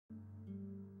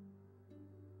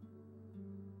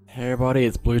Hey everybody,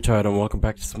 it's BlueToad and welcome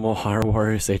back to some more Hyrule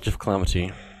Warriors Age of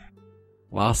Calamity.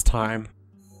 Last time,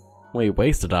 we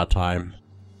wasted our time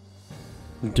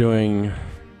doing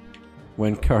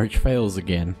when courage fails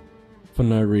again, for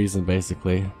no reason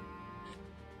basically.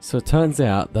 So it turns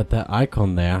out that that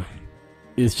icon there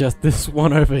is just this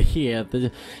one over here.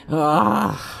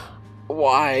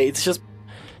 Why?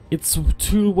 It's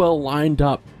too well lined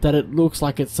up that it looks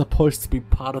like it's supposed to be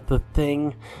part of the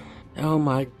thing. Oh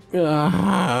my...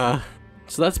 So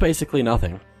that's basically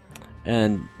nothing.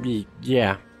 And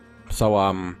yeah. So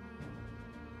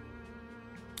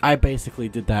I basically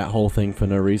did that whole thing for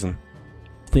no reason,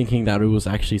 thinking that it was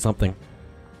actually something.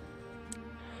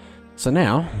 So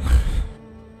now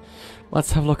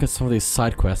let's have a look at some of these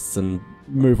side quests and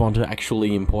move on to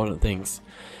actually important things.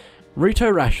 Rito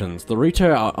rations. The Rito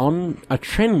are on a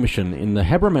training mission in the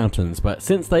Hebra Mountains, but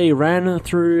since they ran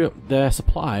through their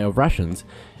supply of rations,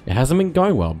 it hasn't been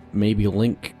going well. Maybe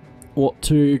Link ought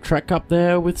to trek up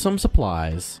there with some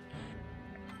supplies.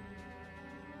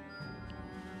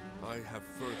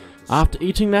 After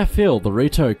eating their fill, the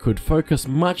Rito could focus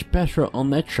much better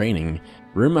on their training.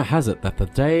 Rumor has it that the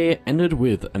day ended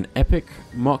with an epic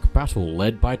mock battle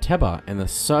led by Teba and a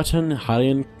certain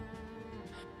Hylian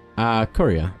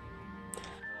courier.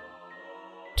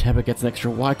 Teba gets an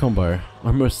extra Y combo.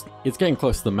 It's getting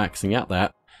close to maxing out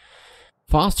that.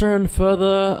 Faster and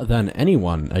further than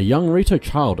anyone, a young Rito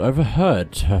child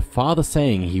overheard her father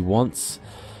saying he wants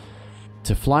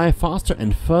to fly faster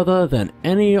and further than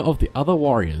any of the other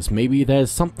warriors. Maybe there's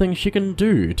something she can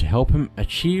do to help him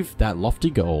achieve that lofty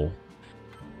goal.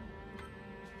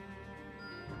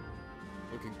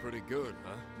 Looking pretty good,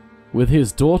 huh? With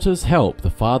his daughter's help, the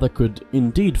father could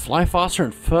indeed fly faster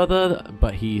and further,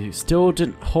 but he still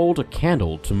didn't hold a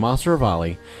candle to Master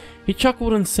Rivali. He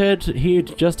chuckled and said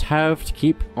he'd just have to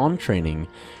keep on training.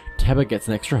 Teba gets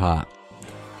an extra heart.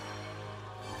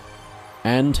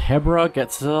 And Hebra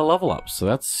gets a level up, so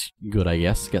that's good I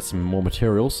guess. Get some more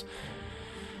materials.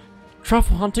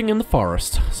 Truffle hunting in the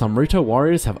forest. Some Rito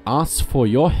warriors have asked for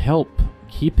your help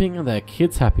keeping their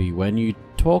kids happy. When you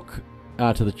talk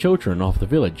to the children of the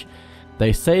village,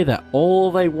 they say that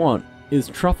all they want is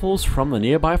truffles from the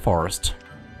nearby forest.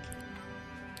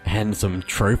 And some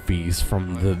trophies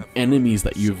from the enemies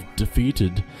that you've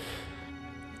defeated.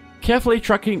 Carefully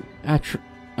tucking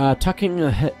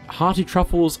the hearty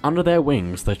truffles under their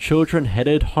wings, the children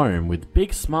headed home with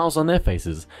big smiles on their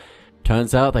faces.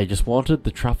 Turns out they just wanted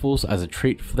the truffles as a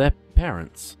treat for their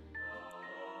parents.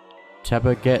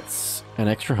 Teba gets an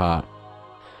extra heart.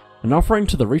 An offering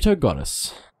to the Rito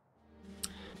goddess.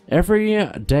 Every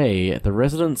day, the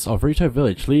residents of Rito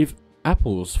village leave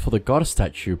apples for the goddess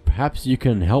statue. Perhaps you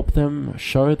can help them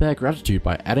show their gratitude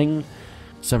by adding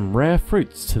some rare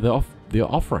fruits to the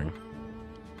offering.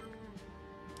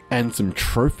 And some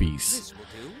trophies.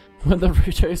 When the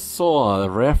Ritos saw the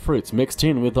rare fruits mixed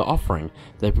in with the offering,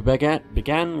 they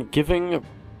began giving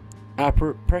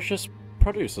precious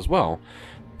produce as well.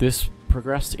 This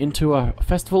progressed into a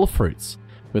festival of fruits,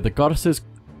 with the goddess's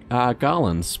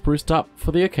garlands spruced up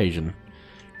for the occasion.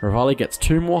 Rivali gets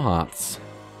 2 more hearts.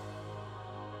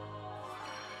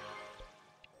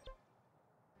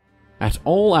 At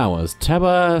all hours,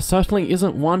 Teba certainly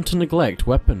isn't one to neglect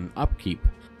weapon upkeep,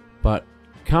 but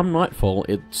come nightfall,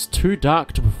 it's too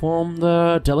dark to perform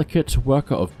the delicate work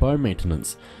of bow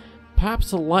maintenance.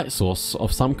 Perhaps a light source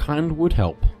of some kind would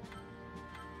help.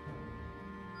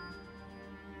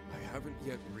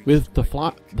 With the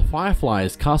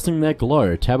fireflies casting their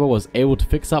glow, Teba was able to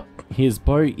fix up his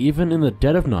bow even in the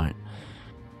dead of night.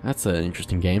 That's an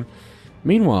interesting game.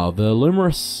 Meanwhile, the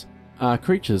luminous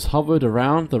creatures hovered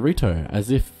around the Rito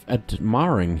as if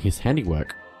admiring his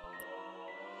handiwork.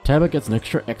 Teba gets an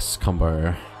extra X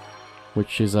combo,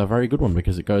 which is a very good one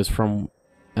because it goes from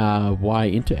Y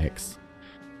into X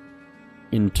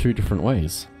in 2 different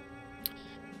ways.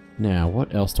 Now,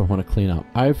 what else do I want to clean up?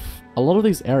 A lot of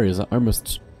these areas are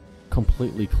almost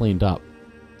completely cleaned up.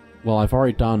 Well, I've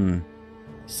already done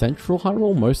Central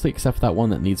Hyrule, mostly except for that one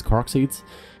that needs Korok Seeds,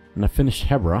 and I finished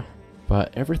Hebra.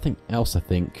 But everything else, I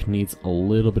think, needs a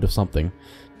little bit of something.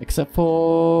 Except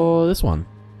for this one.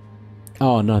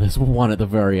 Oh no, there's one at the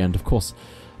very end. Of course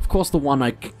the one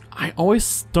I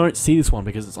always don't see this one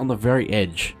because it's on the very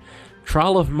edge.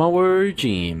 Trial of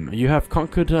Mawujim. You have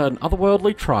conquered an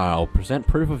otherworldly trial. Present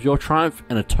proof of your triumph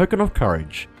and a token of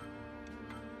courage.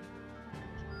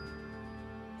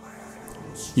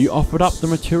 You offered up the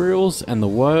materials and the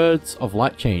words of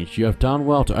light change. You have done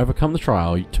well to overcome the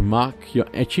trial. To mark your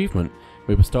achievement,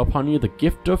 we bestow upon you the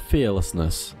gift of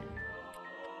fearlessness.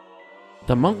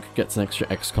 The monk gets an extra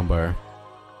X combo.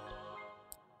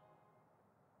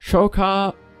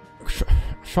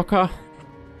 Shocker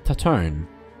Tatone.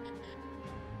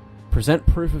 Present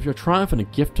proof of your triumph and a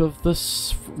gift of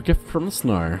this gift from the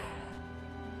snow.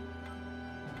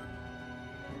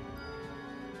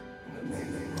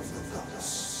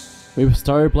 We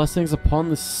bestow blessings upon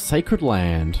this sacred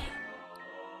land.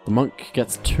 The monk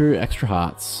gets 2 extra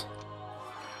hearts.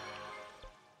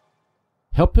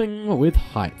 Helping with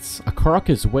heights. A Korok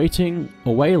is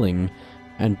wailing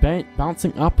and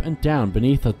bouncing up and down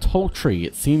beneath a tall tree.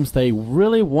 It seems they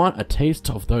really want a taste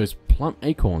of those plump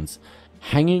acorns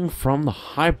hanging from the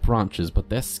high branches, but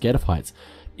they're scared of heights.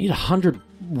 Need 100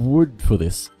 wood for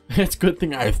this. It's a good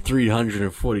thing I have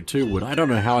 342 wood. I don't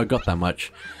know how I got that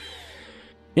much.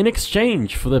 In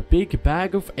exchange for the big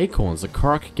bag of acorns, the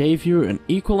Korok gave you an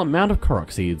equal amount of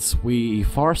Korok seeds. We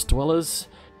forest dwellers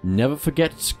never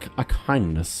forget a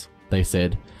kindness, they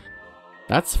said.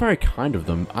 That's very kind of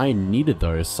them. I needed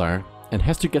those, so. And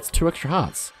Hester gets 2 extra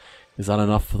hearts. Is that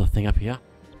enough for the thing up here?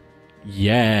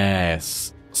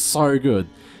 Yes! So good.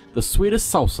 The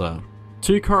sweetest salsa.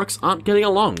 2 Koroks aren't getting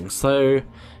along, so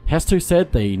Hester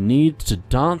said they need to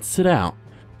dance it out.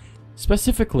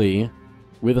 Specifically,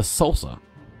 with a salsa.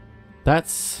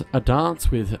 That's a dance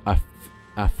with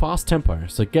a fast tempo,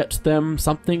 so get them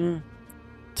something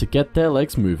to get their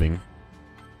legs moving.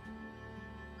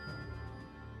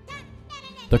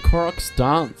 The Koroks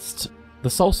danced the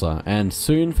salsa and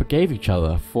soon forgave each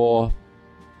other for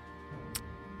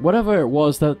whatever it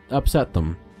was that upset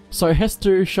them. So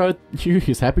Hester showed you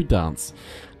his happy dance.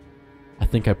 I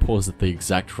think I paused at the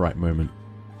exact right moment.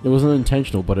 It wasn't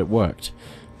intentional, but it worked.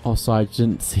 Also, I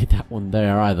didn't see that one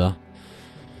there either.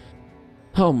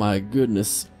 Oh my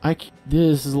goodness.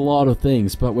 This is a lot of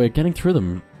things, but we're getting through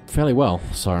them fairly well,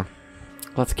 so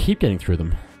let's keep getting through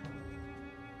them.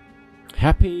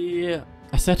 Happy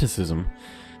asceticism.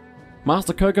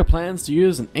 Master Koga plans to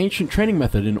use an ancient training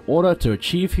method in order to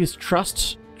achieve his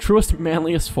truest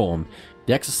manliest form.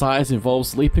 The exercise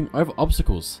involves leaping over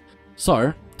obstacles.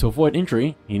 So, to avoid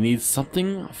injury, he needs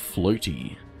something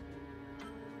floaty.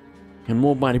 And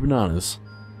more mighty bananas.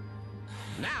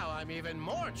 Now I'm even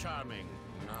more charming.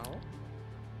 No?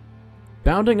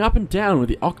 Bounding up and down with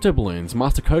the octoballoons,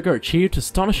 Master Koga achieved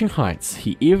astonishing heights.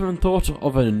 He even thought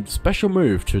of a special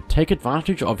move to take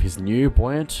advantage of his new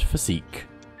buoyant physique.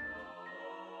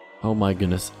 Oh my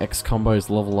goodness, X combos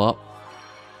level up.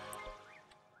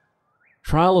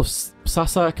 Trial of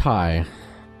Sasa Kai.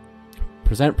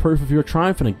 Present proof of your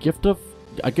triumph and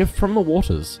a gift from the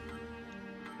waters.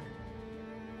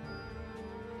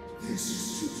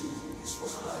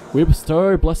 We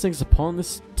bestow blessings upon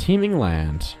this teeming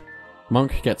land.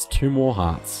 Monk gets 2 more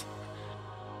hearts.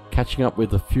 Catching up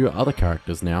with a few other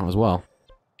characters now as well.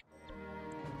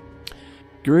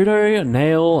 Gerudo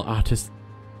Nail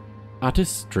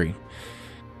Artistry.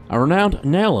 A renowned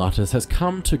nail artist has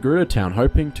come to Gerudo Town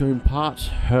hoping to impart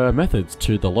her methods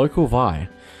to the local Vi.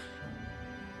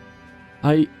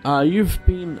 You've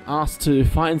been asked to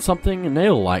find something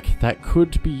nail-like that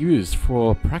could be used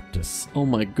for practice. Oh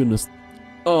my goodness.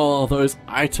 Oh, those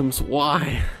items,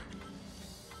 why?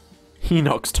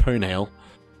 Enoch's toenail.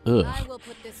 Ugh.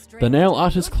 The nail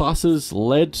artist classes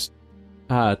led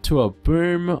to a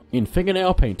boom in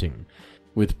fingernail painting.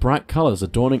 With bright colors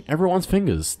adorning everyone's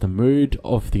fingers, the mood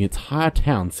of the entire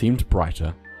town seemed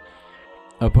brighter.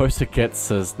 Obosa gets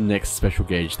his next special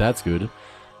gauge, that's good.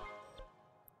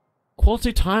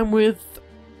 Quality time with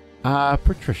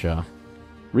Patricia.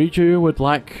 Riju would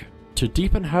like to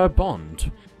deepen her bond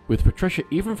with Patricia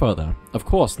even further. Of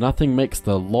course, nothing makes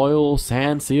the loyal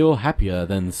sand seal happier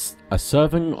than a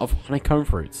serving of honeycomb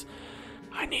fruits.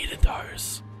 I needed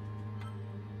those.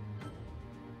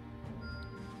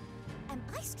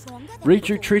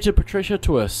 Riju treated Patricia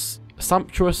to a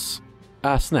sumptuous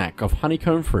snack of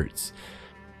honeycomb fruits,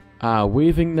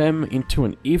 weaving them into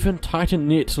an even tighter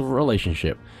knit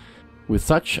relationship. With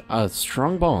such a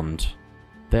strong bond,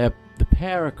 the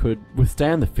pair could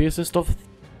withstand the fiercest of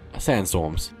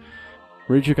sandstorms.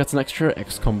 Riju gets an extra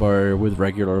X combo with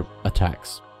regular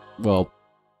attacks. Well,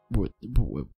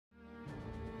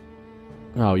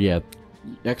 oh yeah,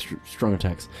 extra strong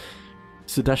attacks.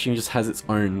 So dashing just has its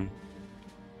own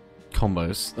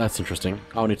combos. That's interesting.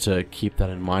 I'll need to keep that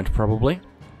in mind probably.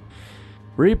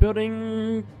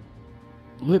 Rebuilding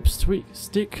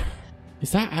lipstick.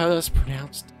 Is that how that's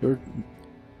pronounced? Or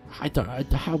I don't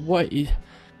know how. What is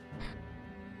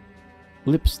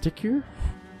lipsticker?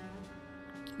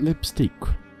 Lipstick.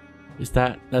 Is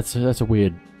that's a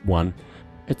weird one.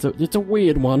 It's a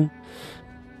weird one.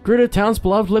 Gerudo Town's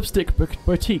beloved lipstick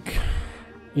boutique.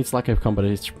 It's like a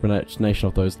combination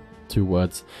of those 2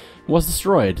 words. Was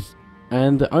destroyed,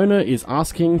 and the owner is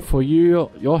asking for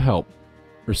your help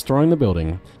restoring the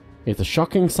building. It's a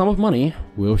shocking sum of money.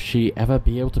 Will she ever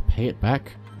be able to pay it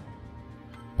back?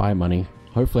 Buy money.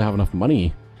 Hopefully I have enough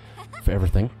money for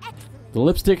everything. The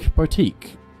Lipstick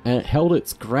Boutique, and it held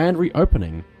its grand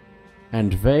reopening,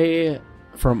 and they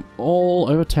from all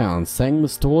over town sang the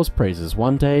store's praises.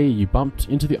 One day you bumped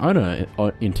into the owner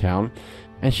in town,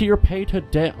 and she repaid her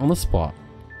debt on the spot.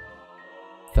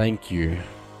 Thank you.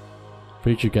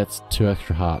 Future gets 2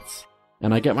 extra hearts,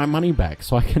 and I get my money back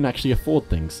so I can actually afford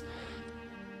things.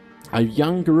 A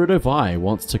young Gerudo Vi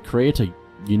wants to create a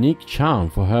unique charm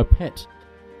for her pet,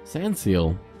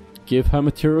 Sandseal. Give her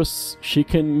materials she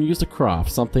can use to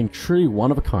craft something truly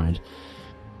one of a kind.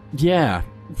 Yeah,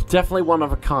 definitely one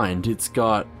of a kind. It's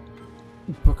got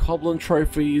Bokoblin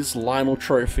trophies, Lionel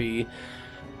trophy,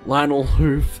 Lionel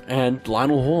hoof, and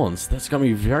Lionel horns. That's gonna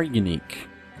be very unique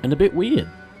and a bit weird.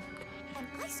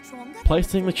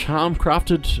 Placing the charm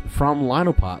crafted from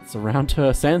Lionel parts around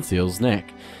her Sandseal's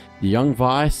neck, the young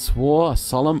Vi swore a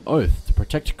solemn oath to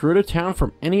protect Gerudo Town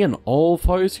from any and all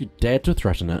foes who dared to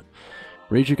threaten it.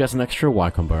 Riju gets an extra Y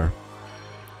combo.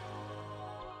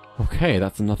 Okay,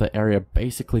 that's another area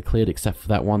basically cleared except for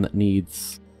that one that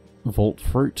needs Vault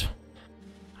Fruit.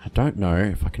 I don't know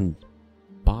if I can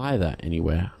buy that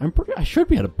anywhere. I should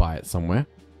be able to buy it somewhere.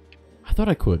 I thought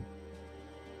I could.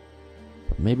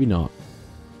 But maybe not.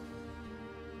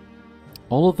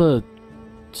 All of the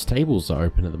stables are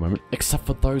open at the moment, except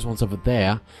for those ones over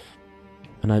there.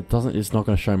 And it's not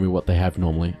going to show me what they have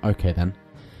normally. Okay then.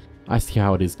 I see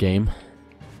how it is, game.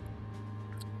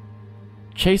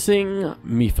 Chasing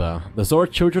Mifa. The Zora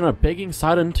children are begging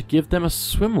Sidon to give them a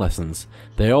swim lessons.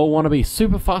 They all want to be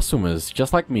super fast swimmers,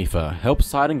 just like Mifa. Help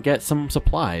Sidon get some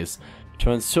supplies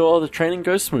to ensure the training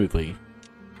goes smoothly.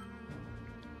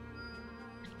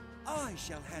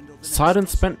 Sidon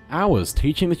spent hours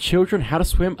teaching the children how to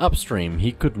swim upstream.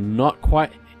 He could not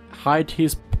quite hide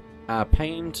his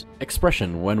pained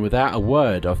expression when, without a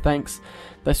word of thanks,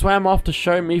 they swam off to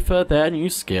show Mifa their new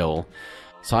skill.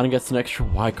 Sidon gets an extra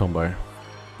Y combo.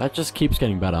 That just keeps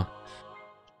getting better.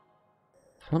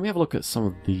 Let me have a look at some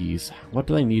of these. What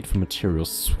do they need for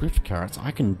materials? Swift carrots.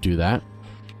 I can do that.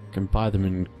 I can buy them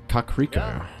in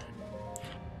Kakariko.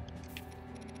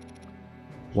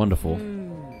 Wonderful.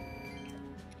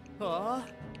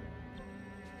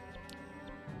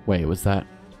 Wait, was that?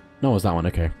 No, it was that one.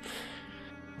 Okay.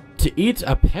 To eat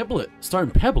a pebblet,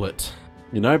 stone pebblet.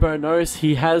 Yunobo knows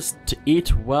he has to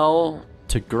eat well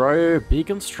to grow big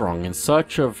and strong. In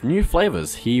search of new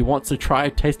flavors, he wants to try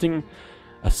tasting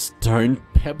a stone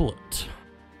pebblet.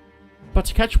 But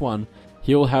to catch one,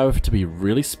 he will have to be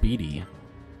really speedy.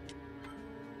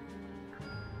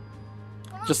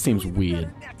 Just seems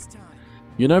weird.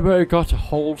 Yunobo got a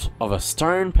hold of a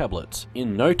stone pebblet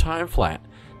in no time flat,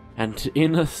 and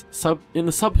in the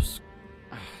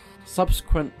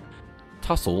subsequent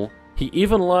tussle, he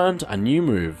even learned a new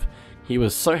move. He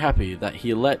was so happy that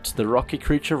he let the rocky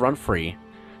creature run free.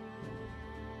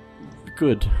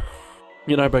 Good.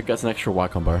 Yunobo gets an extra Y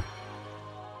combo.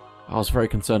 I was very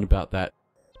concerned about that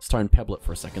stone pebblet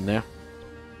for a second there.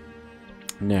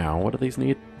 Now, what do these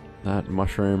need? That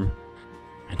mushroom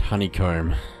and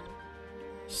honeycomb.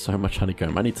 So much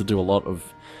honeycomb. I need to do a lot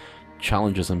of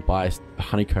challenges and buy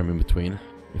honeycomb in between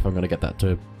if I'm going to get that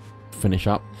to finish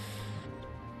up.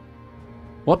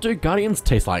 What do guardians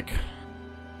taste like?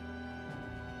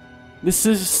 This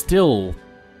is still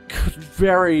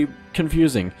very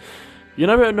confusing.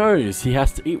 Yunobo knows he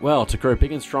has to eat well to grow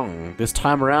big and strong. This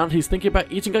time around, he's thinking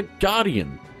about eating a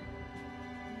guardian.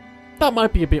 That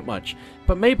might be a bit much,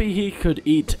 but maybe he could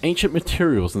eat ancient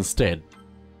materials instead.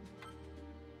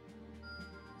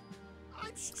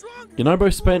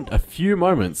 Yunobo spent a few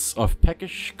moments of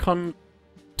peckish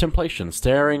contemplation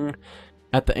staring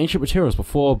at the ancient materials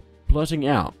before blurting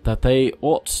out that they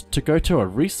ought to go to a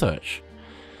research.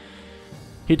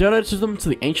 He donated them to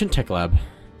the ancient tech lab.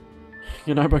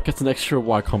 Yunobo gets an extra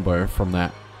Y combo from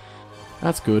that.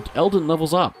 That's good. Eldon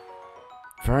levels up.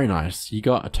 Very nice. You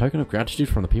got a token of gratitude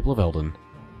from the people of Eldon.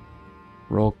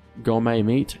 Raw gourmet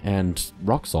meat and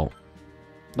rock salt.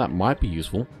 That might be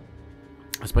useful,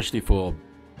 especially for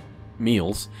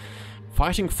meals.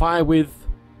 Fighting fire with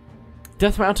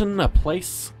Death Mountain, a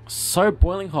place so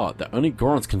boiling hot that only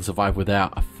Gorons can survive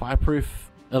without a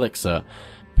fireproof elixir.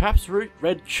 Perhaps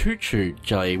red choo-choo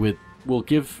jelly will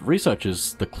give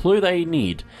researchers the clue they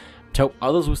need to help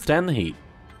others withstand the heat.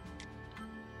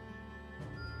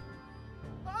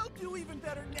 I'll do even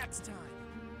better next time.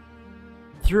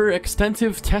 Through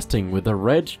extensive testing with the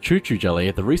red choo-choo jelly,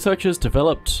 the researchers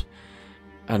developed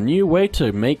a new way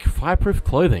to make fireproof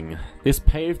clothing. This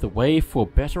paved the way for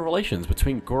better relations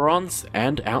between Gorons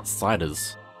and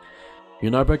outsiders.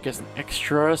 Yunobo gets an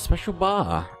extra special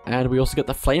bar, and we also get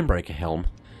the Flamebreaker helm.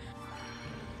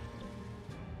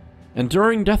 And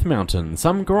during Death Mountain,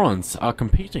 some Gorons are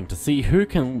competing to see who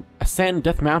can ascend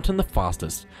Death Mountain the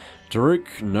fastest.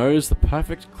 Daruk knows the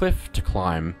perfect cliff to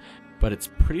climb, but it's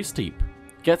pretty steep.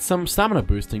 Get some stamina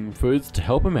boosting foods to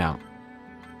help him out.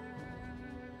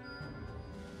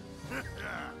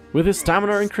 With his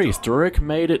stamina increased, Daruk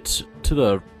made it to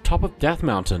the top of Death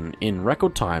Mountain in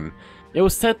record time. It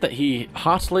was said that his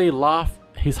hearty laugh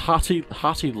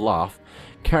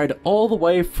carried all the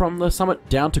way from the summit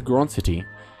down to Goron City.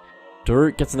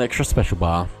 Daruk gets an extra special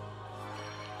bar.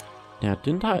 Now,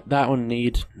 didn't that one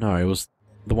need? No, it was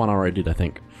the one I already did, I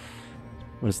think.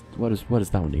 What does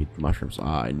that one need? Mushrooms.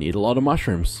 I need a lot of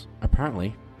mushrooms.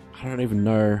 Apparently, I don't even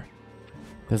know.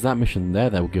 There's that mission there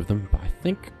that will give them, but I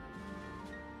think.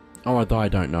 Oh, although I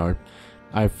don't know.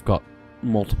 I've got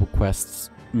multiple quests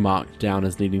marked down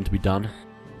as needing to be done,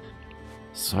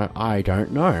 so I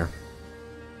don't know.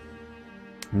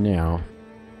 Now,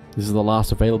 this is the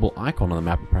last available icon on the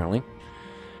map, apparently.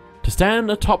 To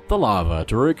stand atop the lava,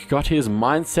 Daruk got his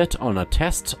mindset on a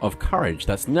test of courage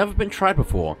that's never been tried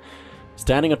before.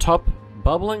 Standing atop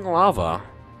bubbling lava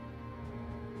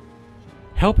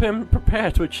help him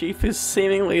prepare to achieve his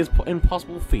seemingly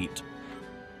impossible feat.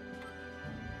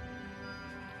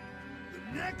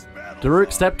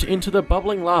 Daruk stepped into the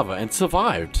bubbling lava and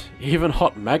survived. Even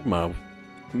hot magma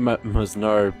was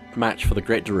no match for the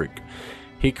great Daruk.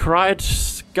 He cried,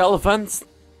 galvanized.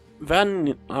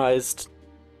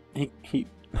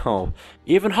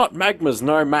 Even hot magma's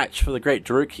no match for the great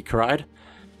Daruk, he cried.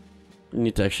 I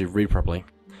need to actually read properly.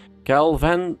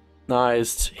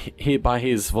 Galvanized by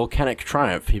his volcanic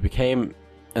triumph, he became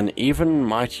an even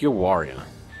mightier warrior.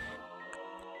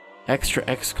 Extra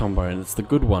X combo, and it's the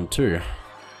good one too.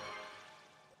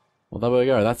 Well, there we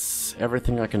go. That's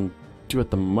everything I can do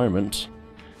at the moment.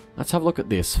 Let's have a look at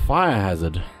this. Fire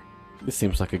Hazard. This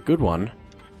seems like a good one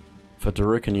for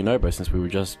Daruk and Yunobo, since we were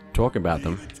just talking about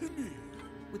them.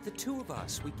 With the two of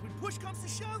us, When push comes to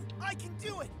shove, I can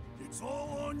do it. It's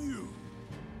all on you.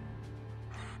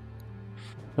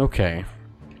 Okay.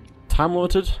 Time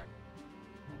limited,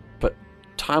 but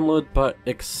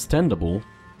extendable.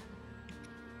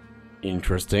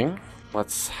 Interesting.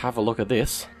 Let's have a look at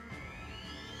this.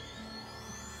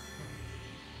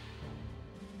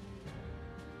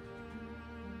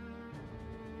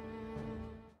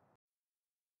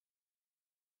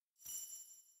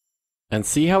 And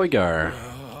see how we go.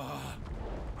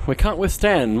 We can't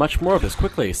withstand much more of this.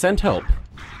 Quickly, send help.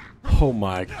 Oh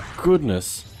my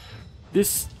goodness.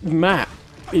 This map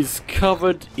is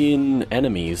covered in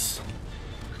enemies.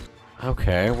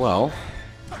 Okay, well.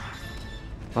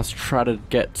 Let's try to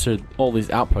get to all these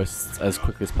outposts as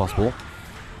quickly as possible.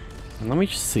 And let me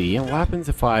just see what happens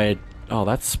if I... Oh,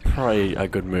 that's probably a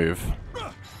good move.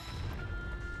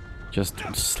 Just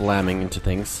slamming into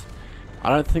things. I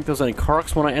don't think there was any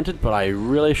Koroks when I entered, but I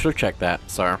really should have checked that,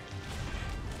 so.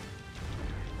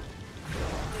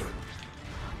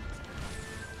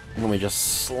 Let me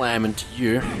just slam into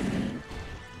you.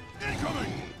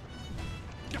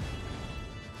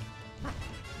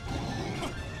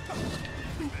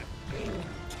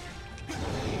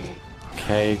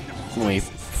 Okay, let me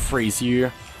freeze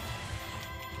you.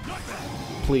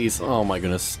 Please, oh my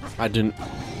goodness. Couldn't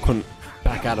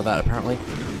back out of that apparently.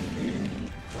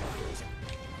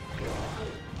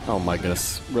 Oh my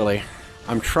goodness, really.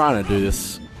 I'm trying to do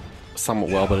this somewhat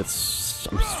well, but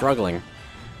I'm struggling.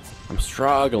 I'm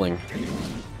struggling.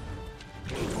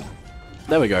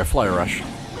 There we go, Flow Rush.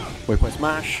 Waypoint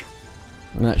Smash.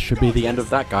 And that should be the end of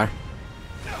that guy.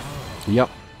 Yep.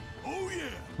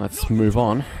 Let's move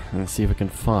on and see if we can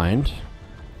find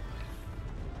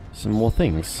some more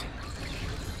things.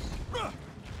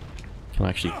 Can I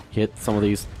actually hit some of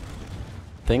these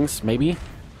things, maybe?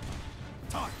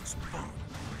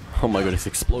 Oh my goodness,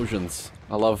 explosions.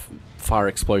 I love fire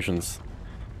explosions.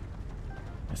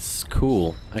 It's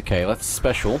cool. Okay, let's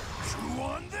special.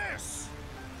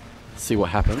 See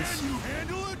what happens.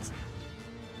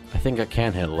 I think I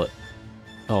can handle it.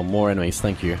 Oh, more enemies,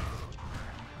 thank you.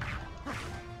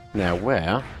 Now,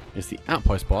 where is the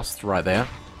outpost boss? It's right there.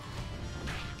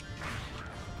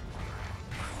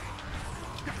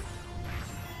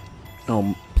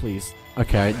 Oh, please.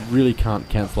 Okay, I really can't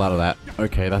cancel out of that.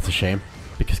 Okay, that's a shame.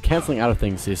 Because cancelling out of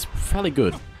things is fairly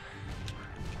good.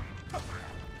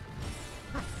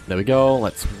 There we go,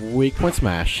 let's weak point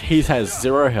smash. He has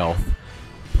 0 health,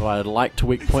 but I'd like to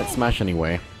weak point smash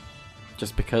anyway.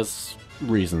 Just because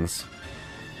reasons.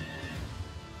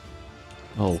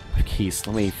 Oh, Keys,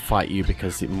 let me fight you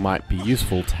because it might be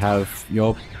useful to have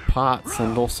your parts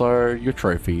and also your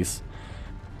trophies.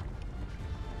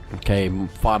 Okay,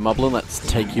 Fire Moblin, let's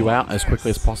take you out as quickly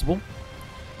as possible.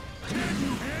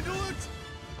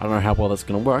 I don't know how well that's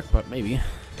gonna work, but maybe.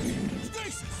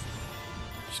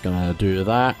 Just gonna do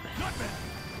that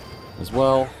as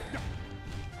well.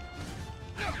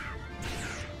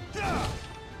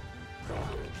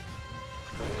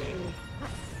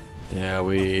 There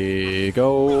we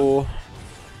go.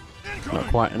 Not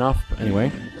quite enough, but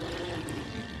anyway.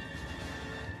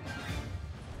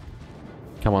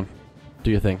 Come on, do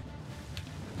your thing.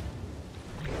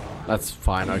 That's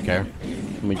fine, okay.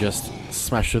 Let me just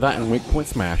smash through that and weak point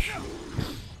smash.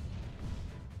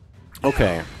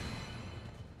 Okay.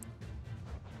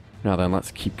 Now then,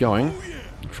 let's keep going.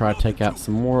 Try to take out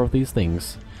some more of these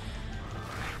things.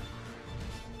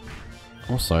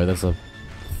 Also, there's a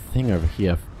thing over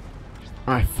here.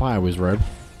 Alright, Fire Wizrobe.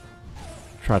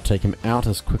 Try to take him out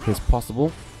as quickly as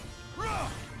possible.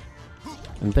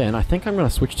 And then I think I'm going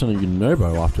to switch to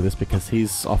Yunobo after this because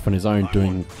he's off on his own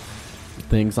doing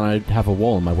things and I have a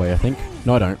wall in my way, I think.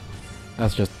 No, I don't.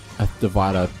 That's just a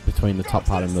divider between the top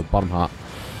part and the bottom part.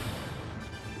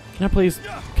 Can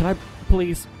I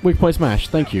please weak point smash?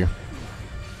 Thank you.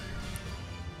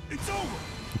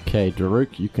 Okay,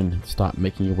 Daruk, you can start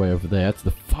making your way over there to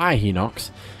the fire he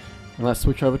knocks. And let's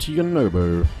switch over to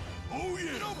Yunobo.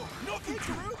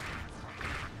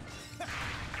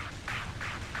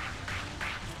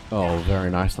 Oh, very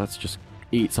nice. Let's just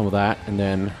eat some of that and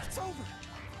then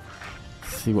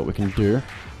see what we can do.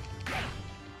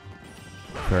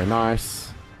 Very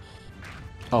nice.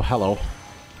 Oh, hello.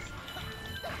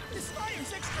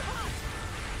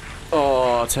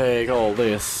 Oh, take all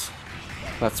this.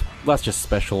 Let's just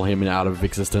special him out of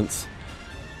existence.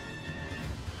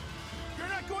 You're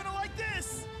not going to like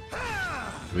this.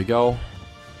 Here we go.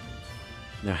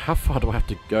 Now, how far do I have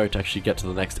to go to actually get to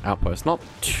the next outpost? Not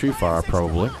too far,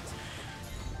 probably.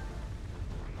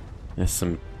 There's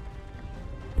some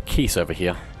keys over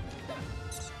here.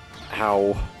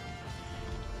 Ow.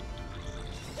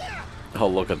 Oh,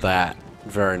 look at that.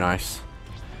 Very nice.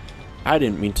 I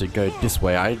didn't mean to go this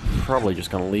way. I'm probably just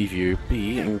going to leave you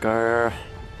be and go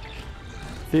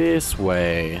this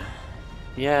way.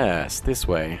 Yes, this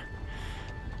way.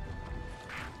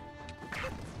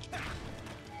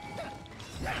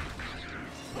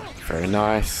 Very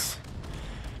nice.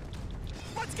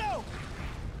 Let's go.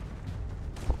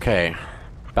 Okay,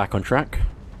 back on track.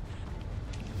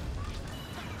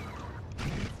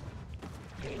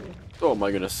 Oh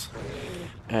my goodness.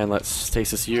 And let's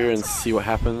stasis you and see what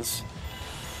happens.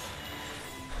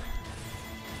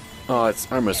 Oh,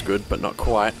 it's almost good, but not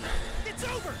quite. It's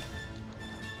over.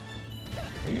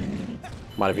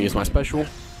 Might have used my special.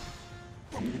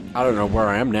 I don't know where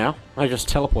I am now. I just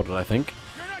teleported, I think.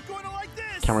 You're not going to like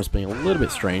this. Camera's being a little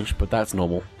bit strange, but that's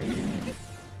normal.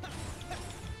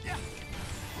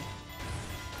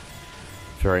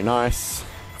 Very nice.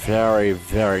 Very,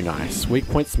 very nice. Weak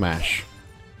point smash.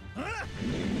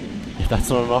 If that's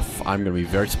not enough, I'm going to be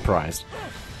very surprised.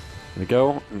 Here we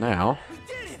go. Now,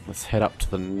 let's head up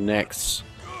to the next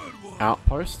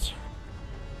outpost.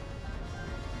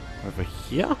 Over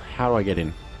here? How do I get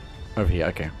in? Over here,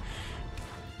 okay.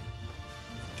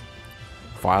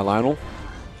 Fire Lionel.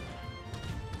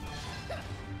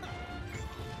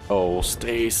 Oh,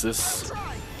 stasis.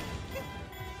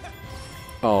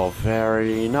 Oh,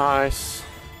 very nice.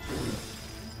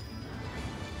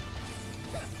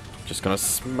 Just gonna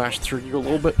smash through you a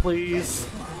little bit, please.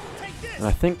 And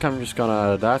I think I'm just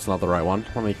gonna... That's not the right one.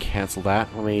 Let me cancel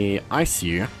that. Let me ice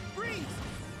you.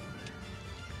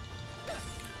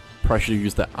 Probably should have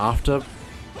used that after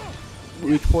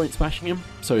weak point smashing him,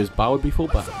 so his bar would be full,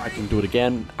 but I can do it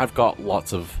again. I've got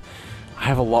lots of... I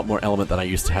have a lot more element than I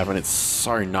used to have, and it's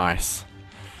so nice.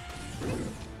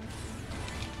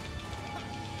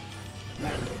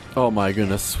 Oh my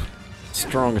goodness.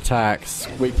 Strong attacks.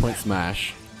 Weak point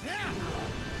smash.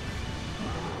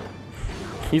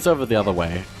 He's over the other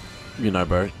way. You know,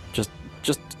 bro.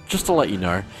 Just to let you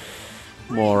know.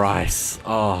 More ice.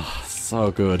 Oh,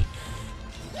 so good.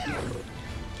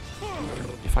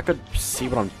 If I could see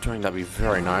what I'm doing, that'd be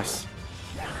very nice.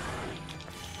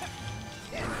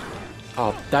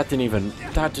 Oh, that didn't even.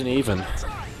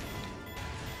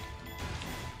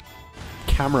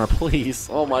 Camera, please.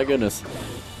 Oh my goodness.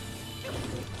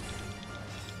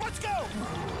 Let's go.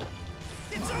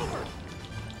 It's over.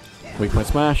 Weak point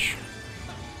smash.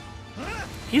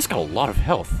 He's got a lot of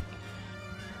health.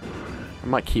 I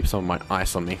might keep some of my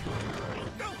ice on me.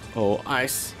 Oh,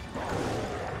 ice.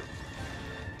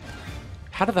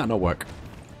 How did that not work?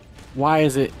 Why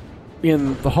is it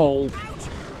in the hole?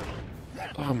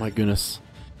 Oh my goodness.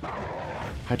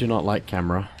 I do not like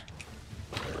camera.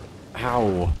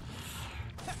 Ow.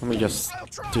 Let me just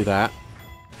do that.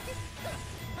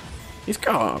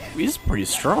 He's pretty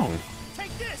strong.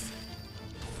 Take this.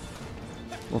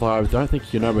 Although I don't think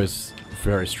Yunobo's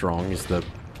very strong is the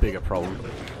bigger problem.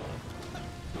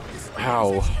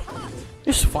 Ow.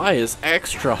 This fire is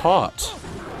extra hot.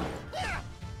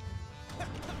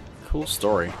 Cool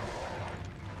story.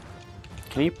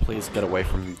 Can you please get away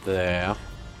from there?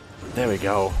 There we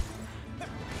go.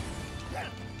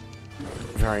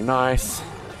 Very nice.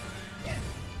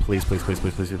 Please, please, please,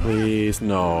 please, please, please.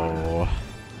 No.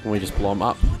 Can we just blow him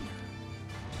up?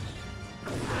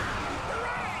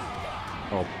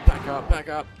 Oh, back up, back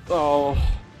up. Oh.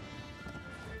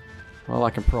 Well, I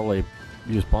can probably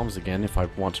use bombs again if I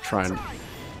want to try and...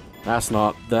 That's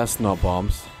not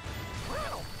bombs.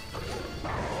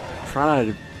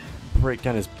 Trying to break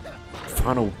down his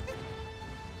final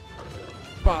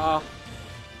bar.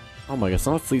 Oh my gosh,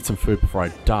 let's eat some food before I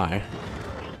die.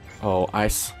 Oh,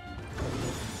 ice.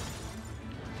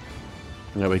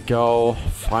 There we go.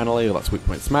 Finally, let's weak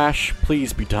point smash.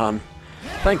 Please be done.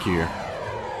 Thank you.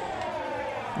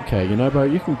 Okay, Yunobo,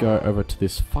 you can go over to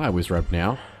this fire wizard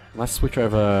now. Let's switch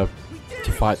over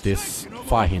to fight this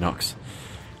fire Hinox.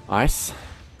 Ice.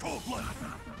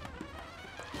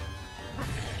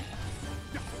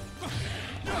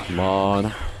 Come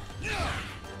on.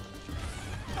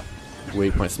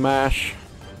 Weak point smash.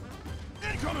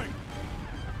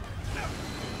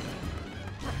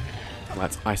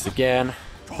 That's ice again.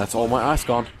 That's all my ice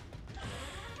gone.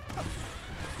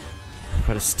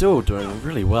 But it's still doing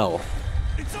really well.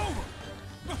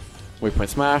 Weak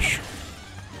point smash.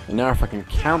 And now if I can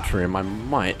counter him, I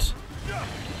might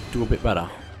do a bit better.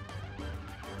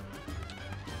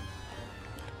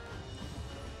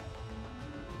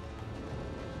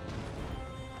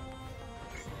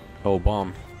 Oh,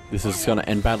 bomb. This is gonna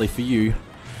end badly for you.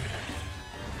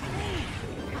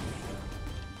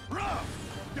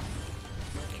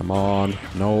 Come on.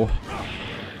 No.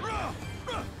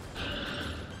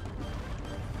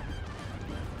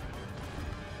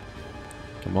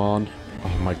 Come on. Oh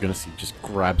my goodness, he just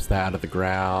grabs that out of the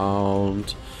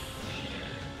ground.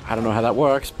 I don't know how that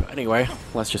works, but anyway,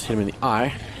 let's just hit him in the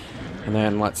eye. And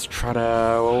then let's try to...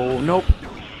 Oh, nope.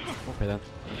 Okay then.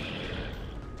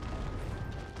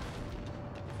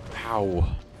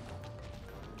 Ow.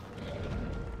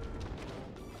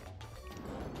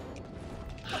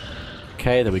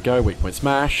 Okay, there we go. Weak point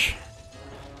smash.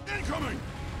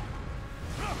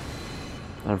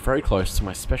 I'm very close to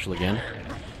my special again.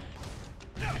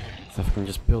 So if I can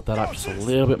just build that up just a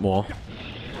little bit more.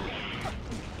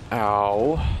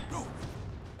 Ow.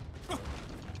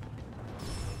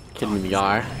 Hit him in the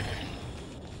eye.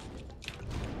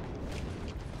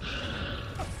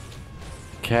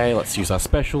 Okay, let's use our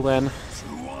special then.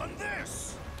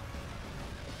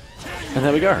 And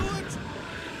there we go.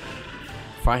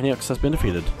 Fire Hinox has been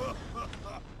defeated.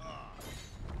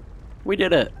 We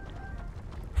did it!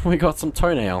 We got some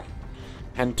toenail.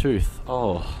 And tooth.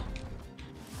 Oh.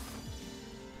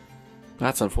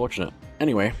 That's unfortunate.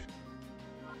 Anyway.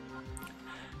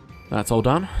 That's all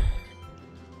done.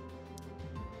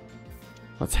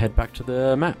 Let's head back to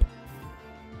the map.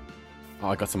 Oh,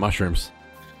 I got some mushrooms.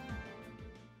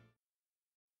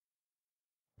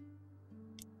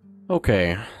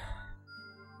 Okay.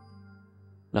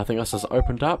 Nothing else has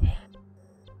opened up.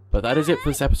 But that is it for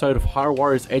this episode of Hyrule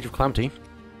Warriors Age of Calamity.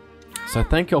 So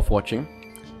thank you all for watching.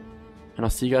 And I'll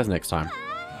see you guys next time.